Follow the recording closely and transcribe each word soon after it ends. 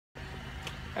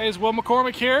Hey, it's Will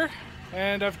McCormick here,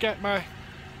 and I've got my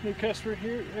new customer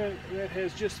here that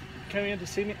has just come in to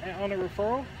see me on a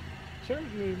referral. Sir,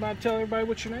 you mind telling everybody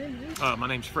what your name is? My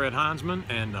name's Fred Hinzman,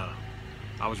 and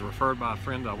I was referred by a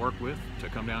friend I work with to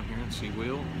come down here and see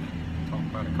Will and talk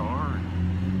about a car.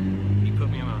 And he put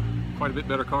me in a quite a bit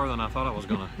better car than I thought I was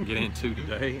going to get into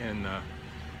today, and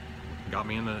got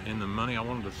me in the money I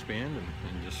wanted to spend,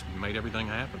 and just made everything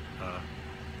happen.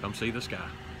 Come see this guy.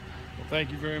 Well,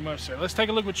 thank you very much, sir. Let's take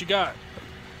a look what you got.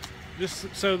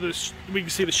 Just so we can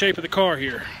see the shape of the car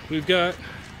here. We've got,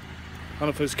 I don't know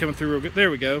if it's coming through real good.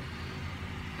 There we go.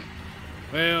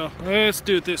 Well, let's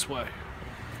do it this way.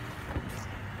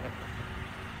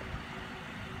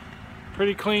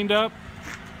 Pretty cleaned up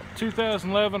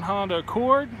 2011 Honda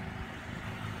Accord.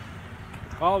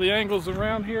 All the angles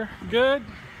around here good.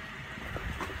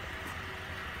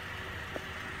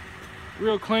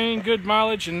 Real clean, good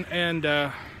mileage,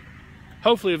 and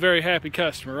hopefully a very happy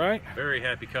customer, right? Very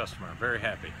happy customer, very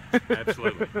happy.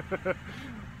 Absolutely. Well,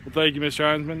 thank you, Mr.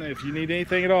 Hinzman. If you need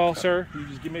anything at all, sir, you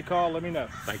just give me a call, let me know.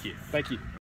 Thank you. Thank you.